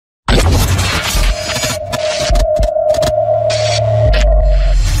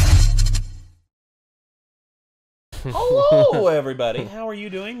Hello, everybody. How are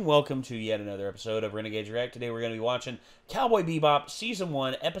you doing? Welcome to yet another episode of Renegades React. Today we're going to be watching Cowboy Bebop Season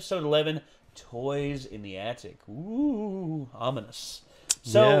 1, Episode 11, Toys in the Attic. Ooh, ominous.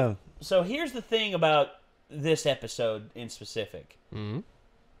 So here's the thing about this episode in specific.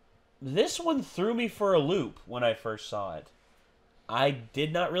 This one threw me for a loop when I first saw it. I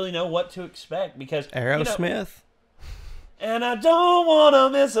did not really know what to expect because... Aerosmith? And I don't want to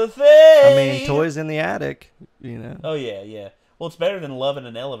miss a thing. I mean, Toys in the Attic, you know. Oh, yeah, yeah. Well, it's better than Love in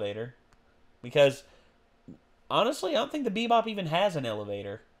an Elevator. Because, honestly, I don't think the Bebop even has an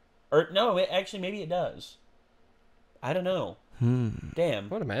elevator. Or, no, actually, maybe it does. I don't know. Damn. I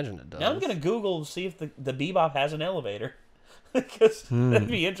would imagine it does. Now I'm going to Google to see if the Bebop has an elevator. Because that'd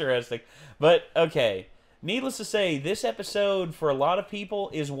be interesting. But, okay. Needless to say, this episode, for a lot of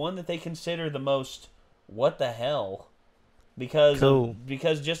people, is one that they consider the most, what the hell? Because we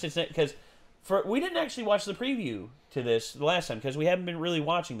didn't actually watch the preview to this the last time because we haven't been really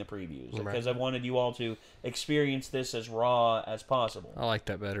watching the previews because I wanted you all to experience this as raw as possible. I like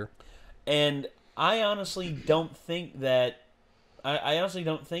that better. And I honestly don't think that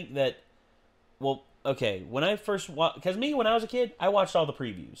well, okay, when I first watched, because when I was a kid, I watched all the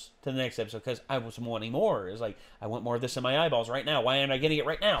previews to the next episode because I was wanting more. It's like, I want more of this in my eyeballs right now. Why aren't I getting it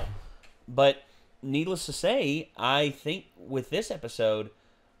right now? But needless to say, I think with this episode,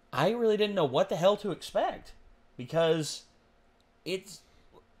 I really didn't know what the hell to expect because this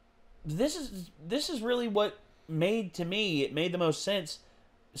is really what made the most sense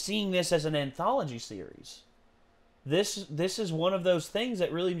seeing this as an anthology series. This is one of those things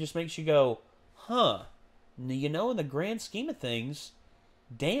that really just makes you go, huh, you know, in the grand scheme of things,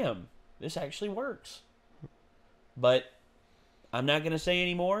 damn, this actually works. But I'm not going to say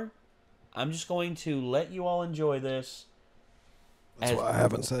any more. I'm just going to let you all enjoy this. That's why I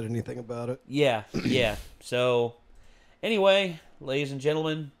haven't said anything about it. Yeah, yeah. So, anyway, ladies and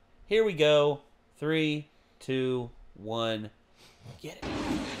gentlemen, here we go. 3, 2, 1, get it.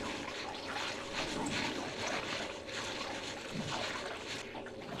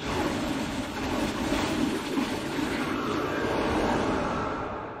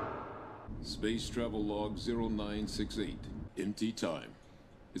 Space travel log 0968. Empty time.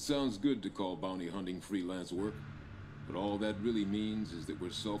 It sounds good to call bounty hunting freelance work, but all that really means is that we're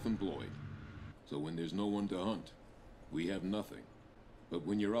self-employed. So when there's no one to hunt, we have nothing. But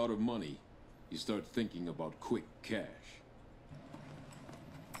when you're out of money, you start thinking about quick cash.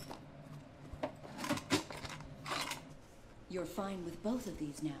 You're fine with both of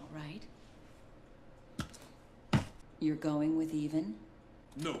these now, right? You're going with even?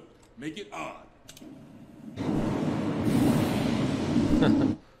 No, make it odd.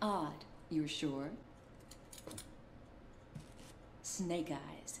 Odd, you're sure? Snake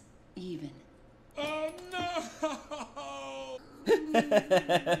eyes, even. Oh no!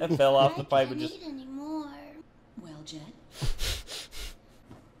 Fell off the pipe and just... I can't eat anymore. Well, Jet.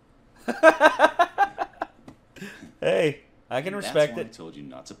 Hey, I can respect That's why it. I told you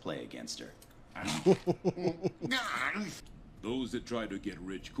not to play against her. Those that try to get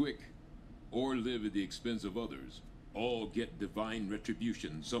rich quick, or live at the expense of others, all get divine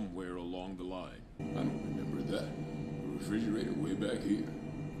retribution somewhere along the line. I don't remember that. The refrigerator way back here.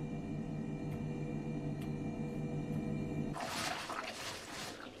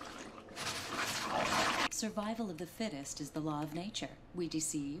 Survival of the fittest is the law of nature. We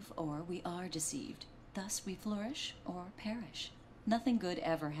deceive or we are deceived. Thus we flourish or perish. Nothing good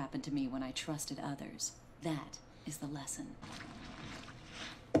ever happened to me when I trusted others. That is the lesson.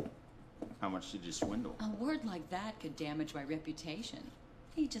 How much did you swindle? A word like that could damage my reputation.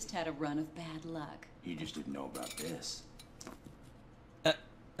 He just had a run of bad luck. You just didn't know about this. That's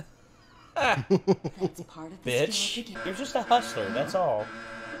part of the Bitch. skill of the game. You're just a hustler, that's all.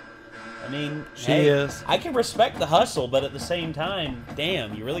 I mean, She hey, is. I can respect the hustle, but at the same time,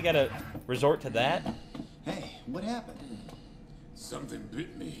 damn, you really gotta resort to that? Hey, what happened? Something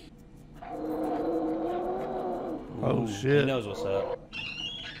bit me. Oh, He shit. knows what's up.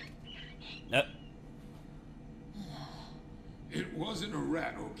 Nope. It wasn't a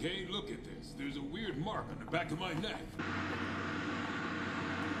rat, okay? Look at this. There's a weird mark on the back of my neck.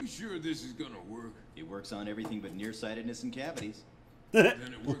 You sure this is gonna work? It works on everything but nearsightedness and cavities. Then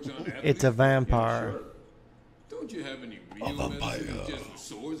it works on athletes? It's a vampire. Yeah, sure. Don't you have any real medicine just for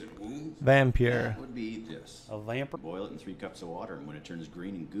sores and wounds? Vampire. That would be this. A vampire? Boil it in 3 cups of water, and when it turns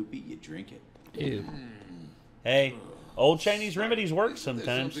green and goopy, you drink it. Ew. Hey, old Chinese remedies work There's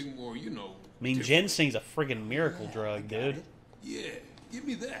sometimes. something more, you know. I mean, different. ginseng's a friggin' miracle drug, dude. Yeah, give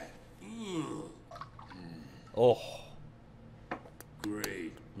me that. Ugh. Oh,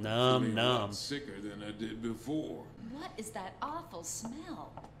 Great. Nom Feeling a lot nom. sicker than I did before. What is that awful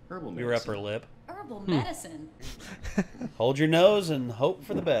smell? Herbal Your medicine. upper lip. Herbal medicine. Hold your nose and hope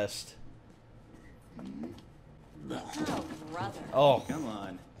for the best. Oh, brother. Oh, Come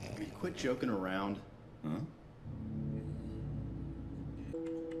on. Quit joking around. Huh?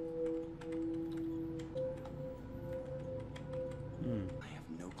 I have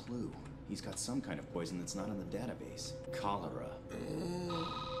no clue. He's got some kind of poison that's not on the database. Cholera.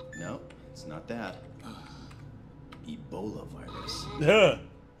 No, it's not that. Ebola virus.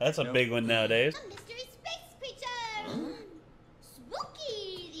 that's a big one nowadays. A mystery space creature!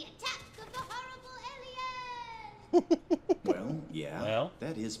 Spooky! The attack of the horrible alien! Well, yeah. Well?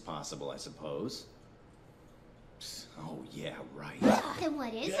 That is possible, I suppose. Oh, yeah, right. And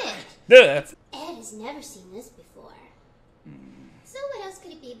what is it? Yeah. Ed has never seen this before. So what else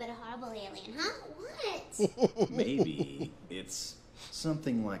could it be but a horrible alien, huh? What? Maybe it's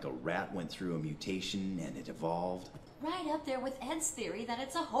something like a rat went through a mutation and it evolved. Right up there with Ed's theory that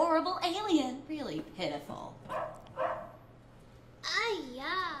it's a horrible alien. Really pitiful.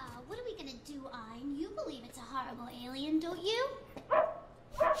 Yeah. What are we gonna do, Ein? You believe it's a horrible alien, don't you?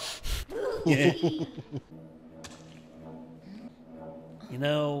 You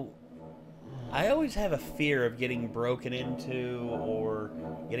know, I always have a fear of getting broken into or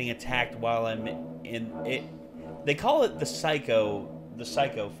getting attacked while I'm in it. They call it the psycho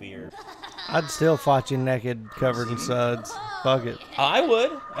fear. I'd still fight you naked, covered in suds. Fuck it. I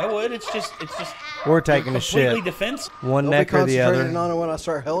would. It's just We're taking a completely shit. defense. One They'll be neck or the other. concentrating on it when I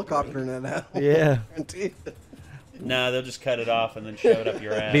start helicoptering it out. Yeah. No, they'll just cut it off and then shove it up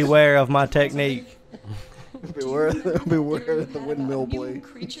your ass. Beware of my technique. Beware of the windmill Mutant blade.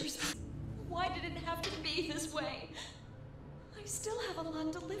 creatures. Why did it have to be this way? I still have a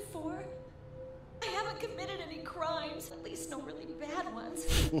lot to live for. I haven't committed any crimes, at least no really bad ones.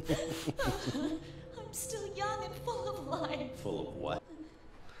 I'm still young and full of life. Full of what?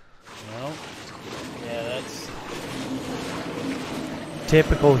 Well, yeah, that's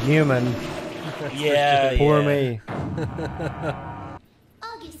Typical human. yeah. Poor yeah. me.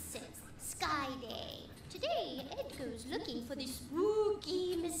 August 6th, Sky Day. Today, Ed goes looking for the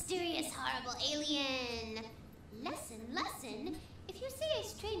spooky, mysterious, horrible alien. Lesson. If you see a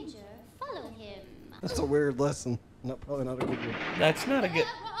stranger, follow him. That's a weird lesson. Probably not a good one. That's not a good.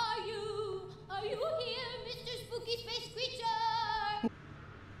 Where are you? Are you here, Mr. Spooky Space Creature?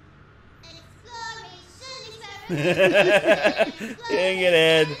 Exploration. Dang it,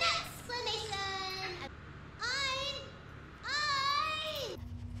 Ed. An exclamation. I.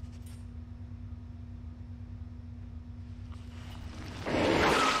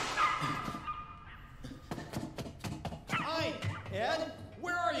 Hi, Ed.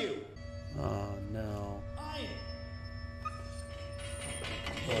 Where are you? Oh no. Hi.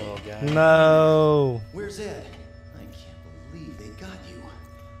 Oh god. No. Where's Ed? I can't believe they got you.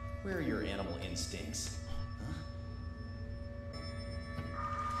 Where are your animal instincts?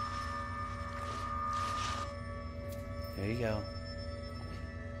 There you go.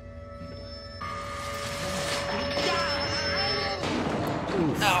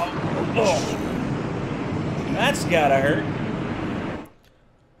 Ow. Oh. That's gotta hurt.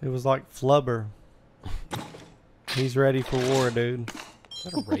 It was like flubber. He's ready for war, dude. Is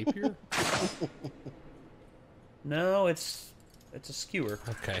that a rapier? No, it's a skewer.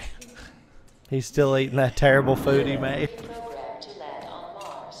 Okay. He's still eating that terrible food he made. Programmed to land on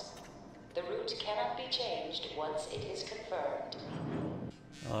Mars. The route cannot be changed once it is confirmed.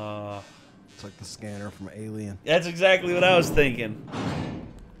 It's like the scanner from Alien. That's exactly what I was thinking.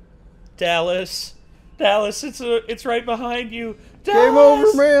 Dallas, it's right behind you. Dallas! Game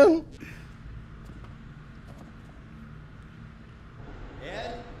over, man.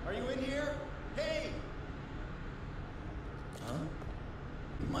 Ed, are you in here? Hey! Huh?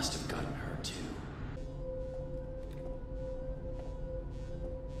 You must have gotten her too.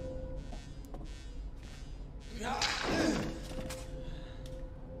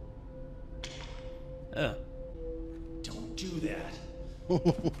 Don't do that.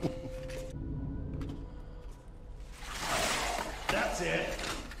 That's it.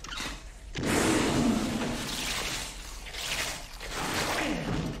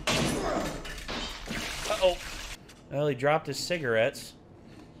 Uh-oh. Well, he dropped his cigarettes.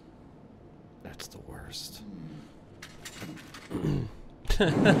 That's the worst.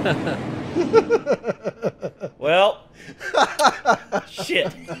 Well,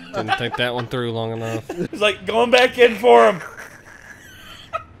 shit. Didn't think that one through long enough. He's like, going back in for him.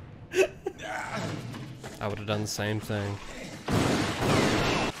 I would have done the same thing.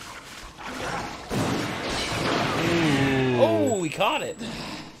 Oh, we caught it.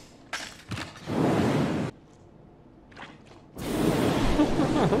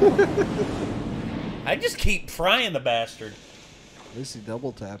 I just keep frying the bastard. At least he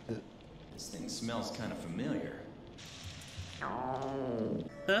double tapped it. This thing smells kind of familiar.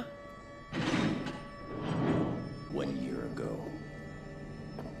 Huh? 1 year ago,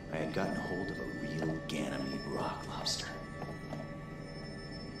 I had gotten hold of a real Ganymede rock lobster.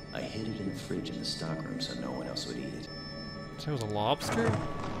 I hid it in the fridge in the stockroom so no one else would eat it. So it was a lobster?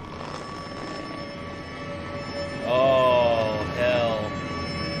 Oh, hell.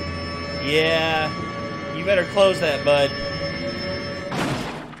 Yeah. You better close that, bud.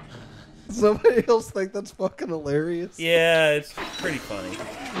 Somebody else think that's fucking hilarious? Yeah, it's pretty funny.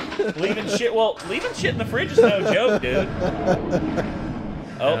 leaving shit in the fridge is no joke, dude.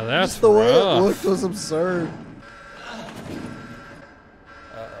 Oh, Yeah, that's Just the way it rough. looked was absurd.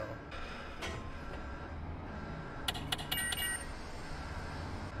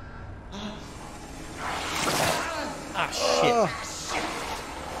 shit.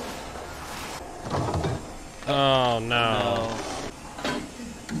 Oh, no. No.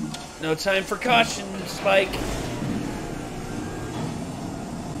 No time for caution, Spike.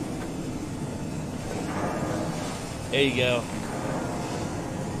 There you go.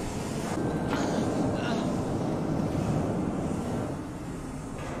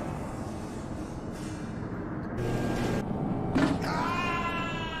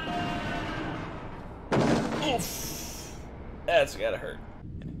 Oof. That's gotta hurt.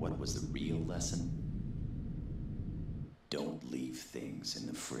 And what was the real lesson? Don't leave things in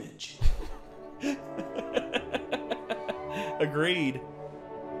the fridge. Agreed.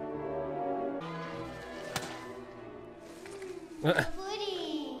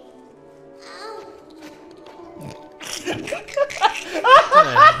 Pudding.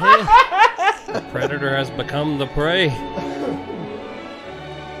 The predator has become the prey.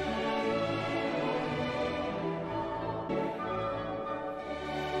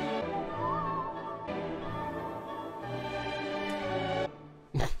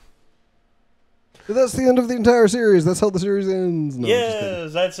 That's the end of the entire series. That's how the series ends. No, I'm just kidding.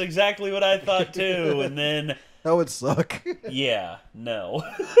 Yes, that's exactly what I thought too. And then, That would suck. yeah, no.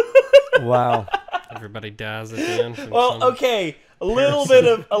 Wow. Everybody dies at the end. from Well, some- okay, a little bit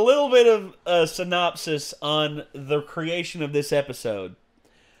of synopsis on the creation of this episode.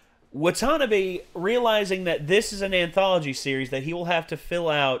 Watanabe, realizing that this is an anthology series that he will have to fill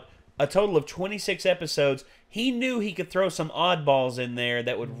out a total of 26 episodes, he knew he could throw some oddballs in there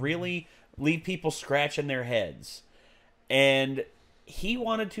that would really leave people scratching their heads. And he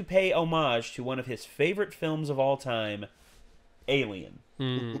wanted to pay homage to one of his favorite films of all time, Alien.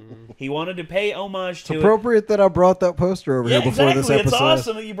 He wanted to pay homage to it. Appropriate that I brought that poster over here before this episode. It's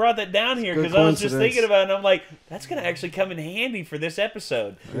awesome that you brought that down here Good because I was just coincidence. thinking about it and I'm like, that's going to actually come in handy for this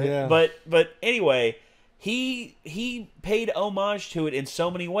episode. Yeah. But anyway, he paid homage to it in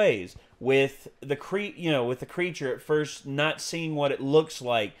so many ways with the creature at first not seeing what it looks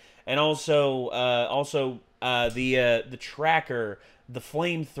like, and also the tracker, the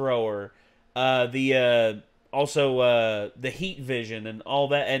flamethrower, the heat vision and all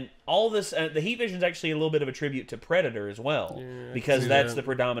that, and all this. The heat vision is actually a little bit of a tribute to Predator as well, because that's the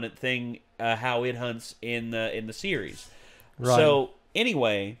predominant thing how it hunts in the series. Right. So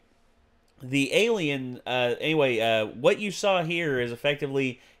anyway, the alien. What you saw here is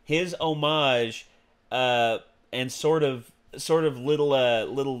effectively his homage, and sort of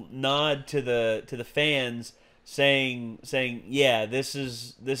little nod to the fans, saying yeah, this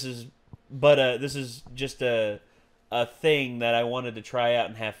is just a thing that I wanted to try out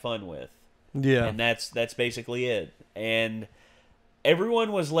and have fun with. Yeah. And that's basically it. And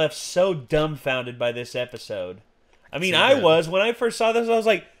everyone was left so dumbfounded by this episode. I mean, I was. When I first saw this, I was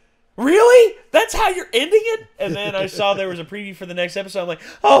like, really? That's how you're ending it? And then I saw there was a preview for the next episode. I'm like,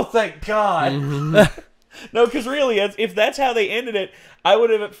 oh, thank God. No, because really, if that's how they ended it, I would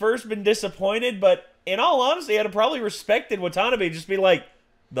have at first been disappointed. But in all honesty, I'd have probably respected Watanabe. Just be like,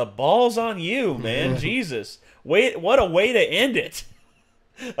 the ball's on you, man. Jesus. What a way to end it.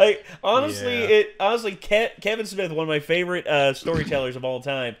 Like, honestly, Kevin Smith, one of my favorite storytellers of all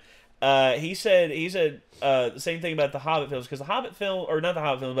time, he said the same thing about the Hobbit films, because the Hobbit film, or not the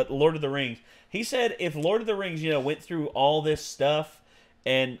Hobbit film, but Lord of the Rings. He said if Lord of the Rings, went through all this stuff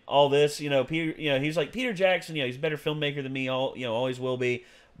and all this, Peter, he's like, Peter Jackson, he's a better filmmaker than me, always will be.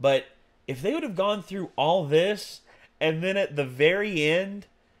 But if they would have gone through all this, and then at the very end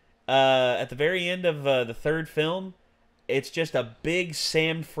of the third film, it's just a big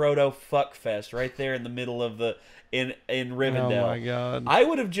Sam Frodo fuckfest right there in the middle of in Rivendell. Oh my God! I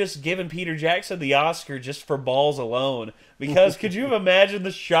would have just given Peter Jackson the Oscar just for balls alone, because could you have imagined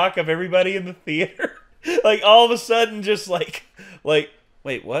the shock of everybody in the theater? Like all of a sudden, just like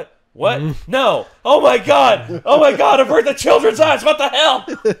Wait, what? What? No! Oh my god! Oh my god! I've heard the children's eyes. What the hell?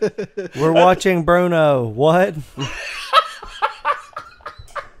 We're watching Bruno. What?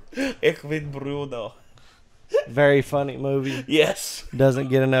 Ich bin Bruno. Very funny movie. Yes. Doesn't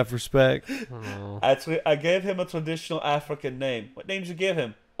get enough respect. Actually, I gave him a traditional African name. What name did you give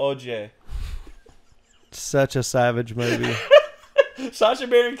him? OJ. Such a savage movie. Sacha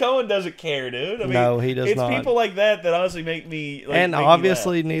Baron Cohen doesn't care, dude. I mean, No, he does not. It's people like that honestly make me. Like, And make me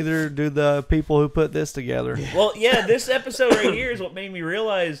obviously, laugh. neither do the people who put this together. Well, yeah, this episode right here is what made me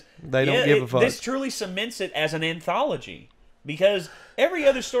realize They don't give a fuck. This truly cements it as an anthology, because every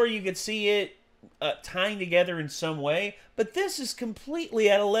other story you could see it tying together in some way, but this is completely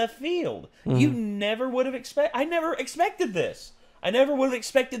out of left field. You never would have expected. I never expected this. I never would have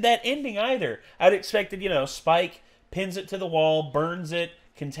expected that ending either. I'd expected, Spike pins it to the wall, burns it,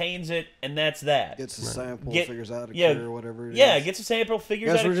 contains it, and that's that. Gets a sample, figures out a cure or whatever it is. Yeah, gets a sample, figures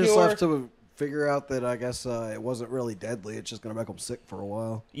out a cure. we're just left to figure out that I guess it wasn't really deadly. It's just going to make them sick for a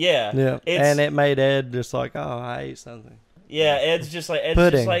while. Yeah. Yeah, and it made Ed just like, oh, I ate something. Yeah, Ed's just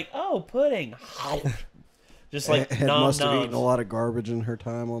like, oh, pudding. Just like, Ed must have eaten a lot of garbage in her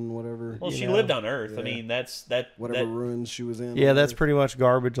time on whatever. Well, she lived on Earth. Yeah. I mean, whatever ruins she was in. Yeah, that's pretty much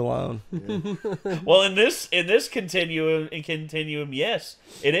garbage alone. Yeah. Well, in this continuum, yes,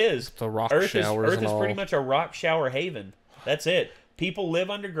 it is. The rock Earth showers is pretty much a rock shower haven. That's it. People live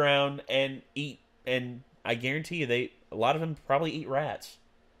underground and eat, and I guarantee you, a lot of them probably eat rats.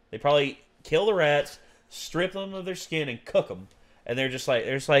 They probably kill the rats, strip them of their skin, and cook them. And they're just like,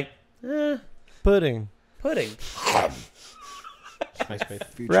 Pudding. Rat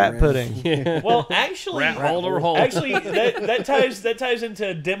pudding. Yeah. Well, actually, rat hole. Actually, that ties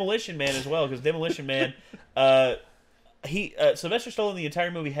into Demolition Man as well, because Demolition Man, Sylvester Stallone in the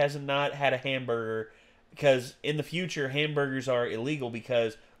entire movie has not had a hamburger, because in the future hamburgers are illegal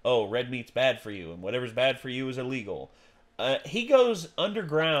because red meat's bad for you, and whatever's bad for you is illegal. He goes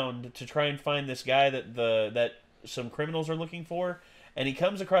underground to try and find this guy that some criminals are looking for, and he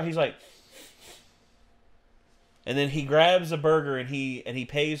comes across. He's like. And then he grabs a burger and he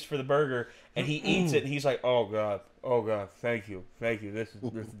pays for the burger and he eats it and he's like, oh god, thank you, this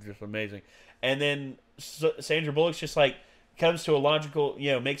is just amazing. And then Sandra Bullock's just like comes to a logical,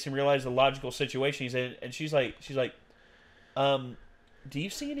 makes him realize the logical situation he's in, and she's like, do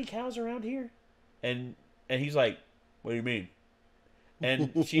you see any cows around here? And he's like, what do you mean?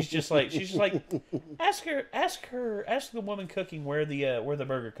 And she's just like, ask the woman cooking where the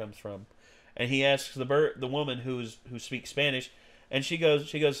burger comes from. And he asks the woman who speaks Spanish, and she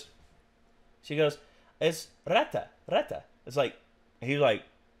goes, it's rata. It's like, he's like,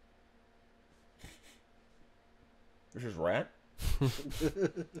 this is rat?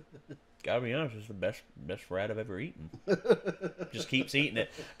 Gotta be honest, it's the best rat I've ever eaten. Just keeps eating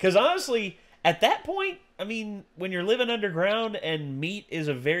it. Because honestly, at that point, I mean, when you're living underground and meat is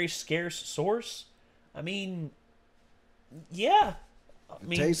a very scarce source, I mean, yeah.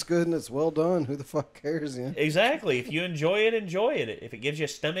 It tastes good and it's well done. Who the fuck cares? Yeah. Exactly. If you enjoy it, enjoy it. If it gives you a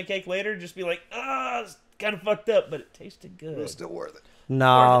stomachache later, just be like, it's kind of fucked up, but it tasted good. It's still worth it.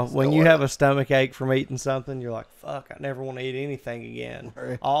 Nah, when you have a stomach ache from eating something, you're like, fuck, I never want to eat anything again.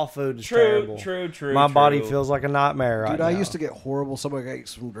 Right. All food is terrible. True. My body feels like a nightmare right now. Dude, I used to get horrible stomach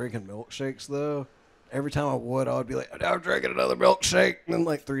aches from drinking milkshakes, though. Every time I would be like, I'm drinking another milkshake. And then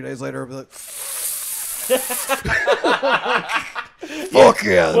like 3 days later, I'd be like, fuck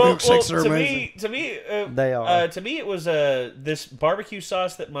yeah, the milkshakes are amazing. To me, they are. To me, it was this barbecue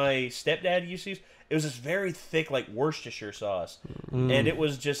sauce that my stepdad used to use. It was this very thick, like Worcestershire sauce, and it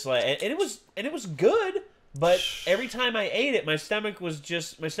was just like, and it was good. But every time I ate it, my stomach was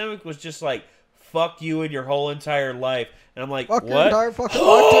just like, fuck you and your whole entire life. And I'm like, fuck what? Your entire fucking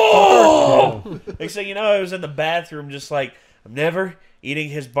life. Next thing you know, I was in the bathroom, just like, I'm never eating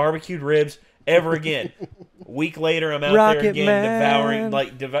his barbecued ribs ever again. A week later, I'm out there again devouring,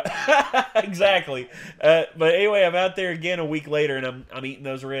 exactly. But anyway, I'm out there again a week later, and I'm eating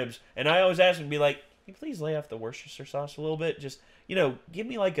those ribs. And I always ask him, be like, can you please lay off the Worcestershire sauce a little bit? Just, give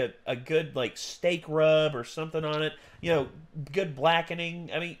me like a good like steak rub or something on it. Good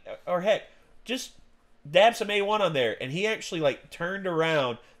blackening. I mean, or heck, just dab some A1 on there. And he actually like turned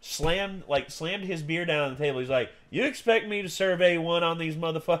around, slammed his beer down on the table. He's like, you expect me to serve A1 on these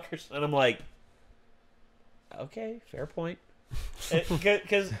motherfuckers? And I'm like, okay, fair point.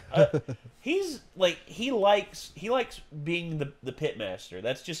 Because he's like, he likes being the pit master.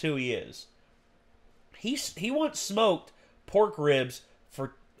 That's just who he is. He once smoked pork ribs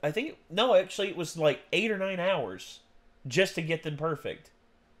for, actually it was like 8 or 9 hours just to get them perfect,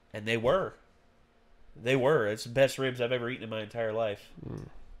 and they were. They were. It's the best ribs I've ever eaten in my entire life.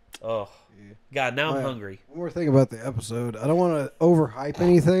 Oh, God, now I'm hungry. One more thing about the episode. I don't want to overhype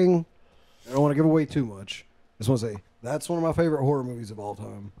anything. I don't want to give away too much. I just want to say, that's one of my favorite horror movies of all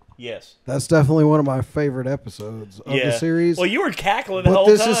time. Yes. That's definitely one of my favorite episodes of the series. Well, you were cackling the whole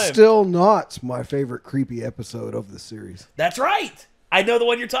time. time. But this is still not my favorite creepy episode of the series. That's right. I know the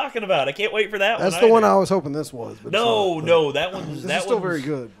one you're talking about. I can't wait for that one. That's the one I was hoping this was. But no, that one's still very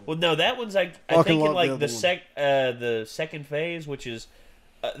good. Well, no, that one's I think in like the second phase, which is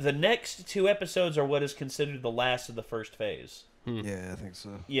the next 2 episodes are what is considered the last of the first phase. Yeah, I think so.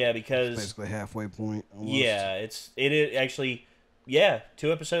 Yeah, because it's basically halfway point. Almost. Yeah, it is actually. Yeah,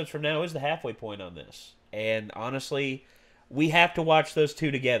 2 episodes from now is the halfway point on this, and honestly, we have to watch those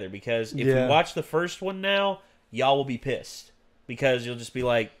 2 together because if we watch the first one now, y'all will be pissed. Because you'll just be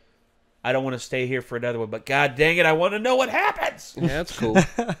like, I don't want to stay here for another one, but god dang it, I want to know what happens. Yeah, that's cool.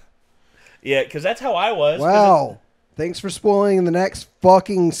 Yeah, because that's how I was. Wow. Thanks for spoiling the next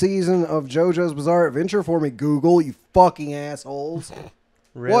fucking season of JoJo's Bizarre Adventure for me, Google, you fucking assholes.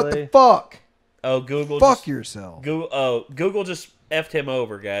 Really? What the fuck? Oh, Google. Fuck yourself. Google just effed him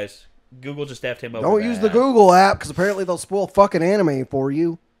over, guys. Google just effed him over. Don't use the Google app, because apparently they'll spoil fucking anime for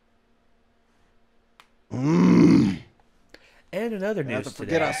you. And another news I have to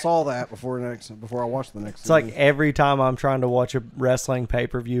forget today. I saw that before I watched the next It's season. like every time I'm trying to watch a wrestling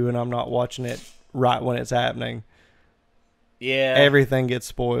pay-per-view and I'm not watching it right when it's happening. Yeah. Everything gets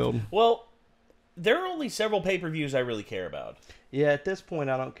spoiled. Well, there are only several pay-per-views I really care about. Yeah, at this point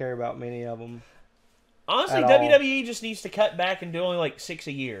I don't care about many of them. Honestly, WWE just needs to cut back and do only like 6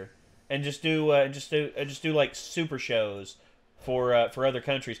 a year, and just do like super shows for other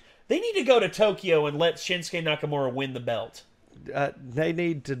countries. They need to go to Tokyo and let Shinsuke Nakamura win the belt. They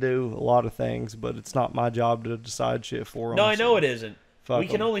need to do a lot of things, but it's not my job to decide shit for them. No, I know it isn't. We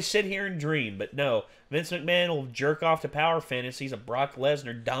can them. only sit here and dream, but no. Vince McMahon will jerk off to power fantasies of Brock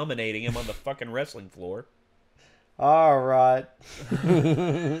Lesnar dominating him on the fucking wrestling floor. All right.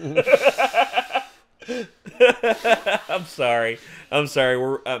 I'm sorry.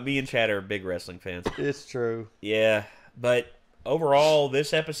 We're me and Chad are big wrestling fans. It's true. Yeah, but overall,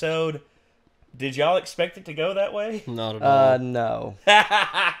 this episode, did y'all expect it to go that way? Not at all. No.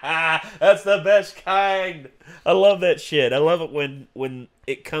 That's the best kind. I love that shit. I love it when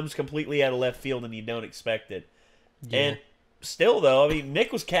it comes completely out of left field and you don't expect it. Yeah. And still, though, I mean,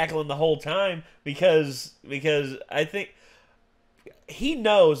 Nick was cackling the whole time because I think he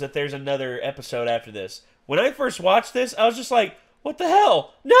knows that there's another episode after this. When I first watched this, I was just like, "What the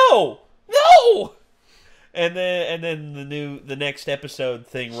hell? No!" And then the next episode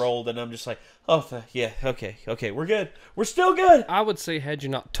thing rolled, and I'm just like, "Oh, yeah, okay, we're good. We're still good." I would say, had you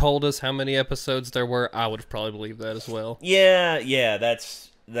not told us how many episodes there were, I would have probably believed that as well. Yeah, that's.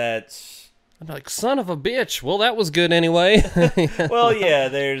 I'm like, son of a bitch. Well, that was good anyway. Well, yeah,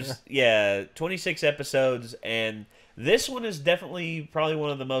 there's 26 episodes, and this one is definitely probably one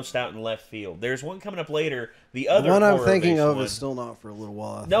of the most out in left field. There's one coming up later. The other one I'm thinking horror-based of one, is still not for a little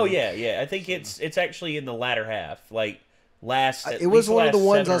while. No, yeah. I think it's actually in the latter half, like last. It was one of the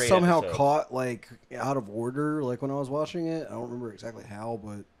ones I 7 or 8 somehow episodes. caught like out of order, like when I was watching it. I don't remember exactly how,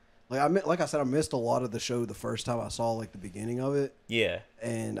 but like I said, I missed a lot of the show the first time I saw like the beginning of it. Yeah.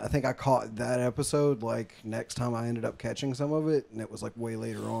 And I think I caught that episode like next time I ended up catching some of it, and it was like way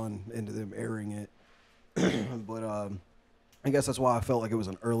later on into them airing it. But I guess that's why I felt like it was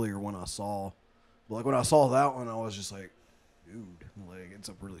an earlier one I saw. But like when I saw that one, I was just like, dude, like it's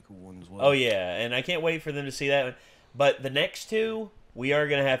a really cool one as well. Oh yeah, and I can't wait for them to see that one. But the next 2, we are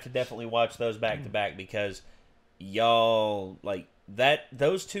gonna have to definitely watch those back to back because y'all like that.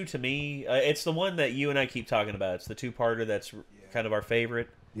 Those 2 to me, it's the one that you and I keep talking about. It's the 2-parter that's kind of our favorite.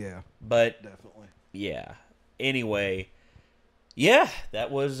 Yeah, but definitely. Yeah. Anyway, yeah,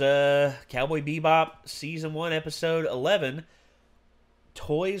 that was Cowboy Bebop Season 1, Episode 11,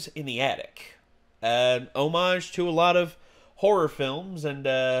 Toys in the Attic. An homage to a lot of horror films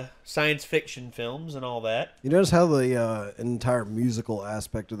and science fiction films and all that. You notice how the entire musical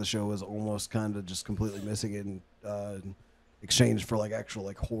aspect of the show is almost kind of just completely missing in exchange for like actual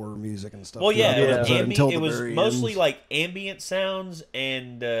like horror music and stuff. Well, yeah, until it was very mostly end. like ambient sounds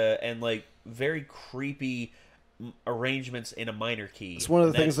and like very creepy arrangements in a minor key. It's one of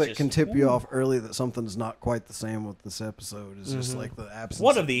the And things that's that just, can tip you off early that something's not quite the same with this episode. Is just like the absence.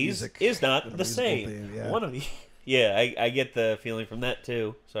 One of these music is not in a the musical same. theme, yeah. One of these. Yeah, I get the feeling from that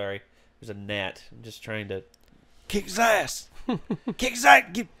too. Sorry. There's a gnat. I'm just trying to Kick his ass. Kick his ass.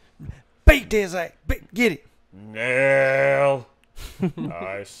 Beat his ass. Get it. Nail.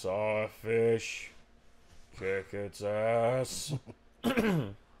 I saw a fish kick its ass.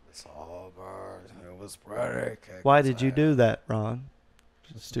 It's all bars. It was pretty. Why did you do that, Ron?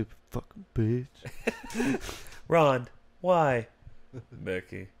 Stupid fucking bitch. Ron, why?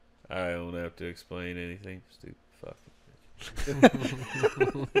 Becky, I don't have to explain anything. Stupid fucking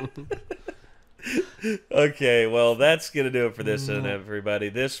bitch. Okay, well, that's going to do it for this one, everybody.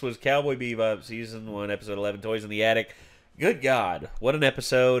 This was Cowboy Bebop, Season 1, Episode 11, Toys in the Attic. Good God, what an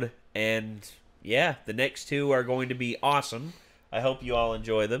episode. And, yeah, the next two are going to be awesome. I hope you all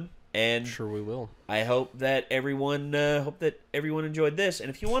enjoy them. And sure we will. I hope that everyone enjoyed this. And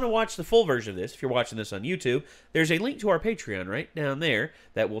if you want to watch the full version of this, if you're watching this on YouTube, there's a link to our Patreon right down there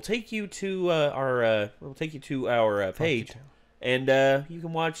that will take you to our page, and you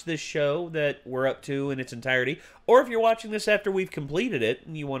can watch this show that we're up to in its entirety. Or if you're watching this after we've completed it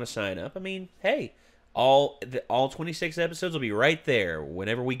and you want to sign up, I mean, hey, all 26 episodes will be right there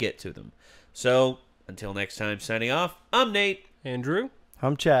whenever we get to them. So until next time, signing off. I'm Nate. Andrew.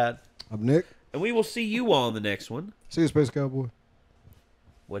 I'm Chad. I'm Nick. And we will see you all in the next one. See you, Space Cowboy.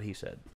 What he said.